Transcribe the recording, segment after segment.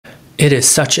It is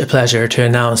such a pleasure to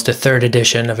announce the third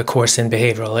edition of a course in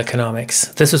behavioral economics.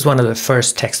 This was one of the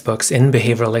first textbooks in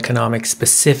behavioral economics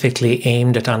specifically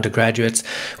aimed at undergraduates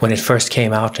when it first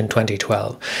came out in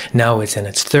 2012. Now it's in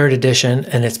its third edition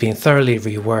and it's been thoroughly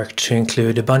reworked to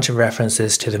include a bunch of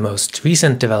references to the most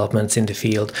recent developments in the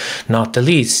field, not the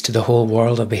least the whole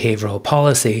world of behavioral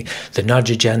policy, the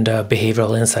nudge agenda,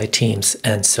 behavioral insight teams,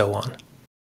 and so on.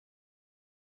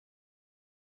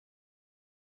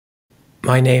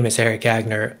 My name is Erik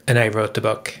Angner, and I wrote the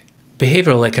book.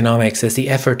 Behavioral economics is the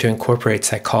effort to incorporate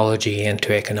psychology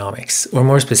into economics, or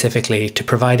more specifically, to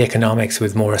provide economics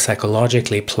with more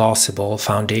psychologically plausible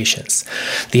foundations.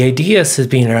 The ideas has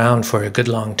been around for a good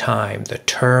long time. The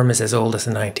term is as old as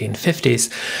the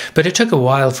 1950s, but it took a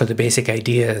while for the basic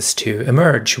ideas to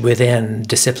emerge within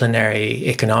disciplinary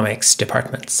economics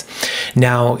departments.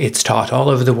 Now it's taught all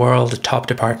over the world, top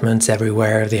departments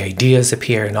everywhere, the ideas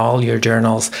appear in all your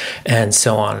journals, and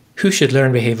so on. Who should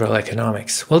learn behavioral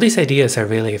economics? Well, these ideas are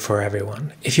really for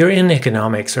everyone. If you're in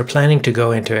economics or planning to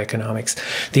go into economics,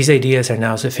 these ideas are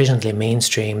now sufficiently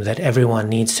mainstream that everyone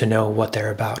needs to know what they're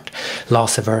about.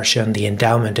 Loss aversion, the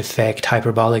endowment effect,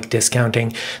 hyperbolic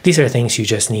discounting, these are things you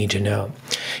just need to know.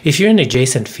 If you're in an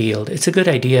adjacent field, it's a good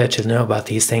idea to know about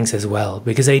these things as well,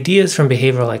 because ideas from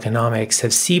behavioral economics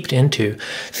have seeped into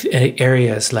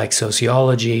areas like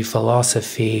sociology,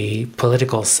 philosophy,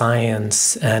 political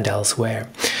science, and elsewhere.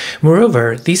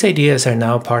 Moreover, these ideas are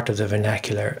now part of the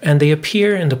vernacular, and they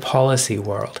appear in the policy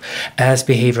world. As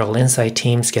behavioral insight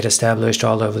teams get established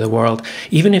all over the world,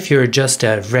 even if you're just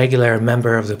a regular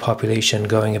member of the population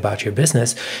going about your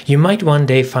business, you might one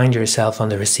day find yourself on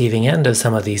the receiving end of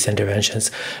some of these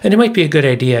interventions, and it might be a good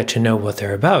idea to know what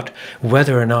they're about,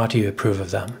 whether or not you approve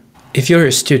of them. If you're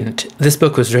a student, this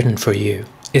book was written for you.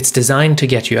 It's designed to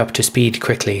get you up to speed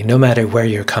quickly, no matter where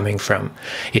you're coming from.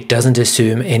 It doesn't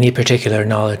assume any particular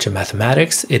knowledge of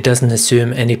mathematics. It doesn't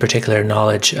assume any particular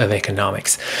knowledge of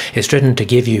economics. It's written to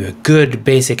give you a good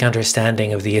basic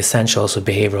understanding of the essentials of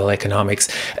behavioral economics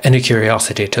and a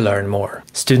curiosity to learn more.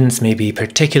 Students may be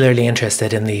particularly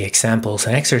interested in the examples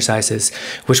and exercises,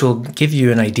 which will give you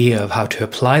an idea of how to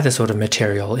apply the sort of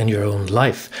material in your own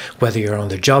life, whether you're on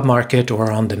the job market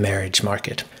or on the marriage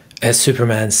market. As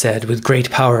Superman said, with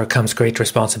great power comes great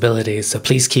responsibilities, so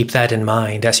please keep that in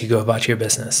mind as you go about your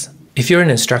business. If you're an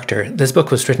instructor, this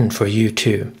book was written for you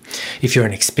too. If you're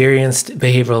an experienced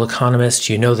behavioral economist,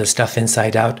 you know the stuff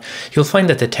inside out, you'll find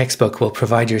that the textbook will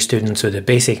provide your students with the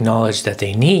basic knowledge that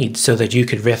they need so that you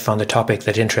could riff on the topic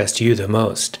that interests you the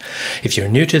most. If you're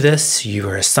new to this, you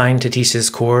were assigned to teach this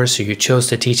course, or you chose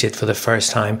to teach it for the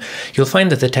first time, you'll find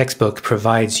that the textbook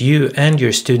provides you and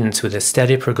your students with a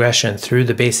steady progression through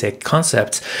the basic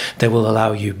concepts that will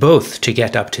allow you both to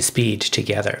get up to speed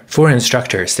together. For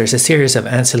instructors, there's a series of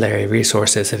ancillary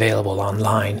resources available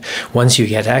online. Once you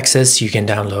get access, you can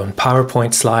download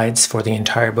PowerPoint slides for the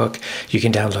entire book. You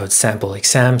can download sample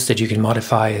exams that you can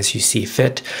modify as you see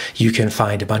fit. You can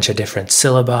find a bunch of different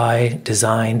syllabi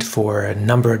designed for a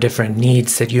number of different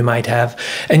needs that you might have,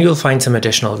 and you'll find some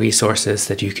additional resources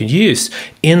that you can use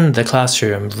in the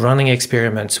classroom running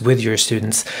experiments with your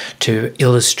students to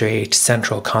illustrate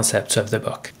central concepts of the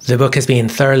book. The book has been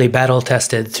thoroughly battle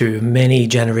tested through many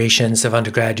generations of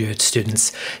undergraduate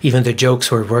students. Even the jokes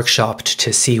were workshopped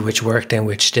to see which worked and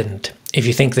which didn't. If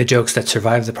you think the jokes that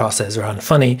survived the process are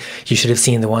unfunny, you should have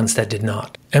seen the ones that did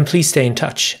not. And please stay in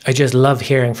touch. I just love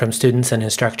hearing from students and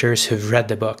instructors who've read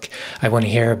the book. I want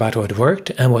to hear about what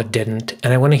worked and what didn't,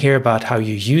 and I want to hear about how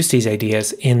you use these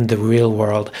ideas in the real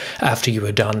world after you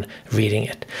are done reading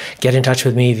it. Get in touch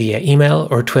with me via email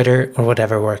or Twitter or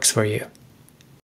whatever works for you.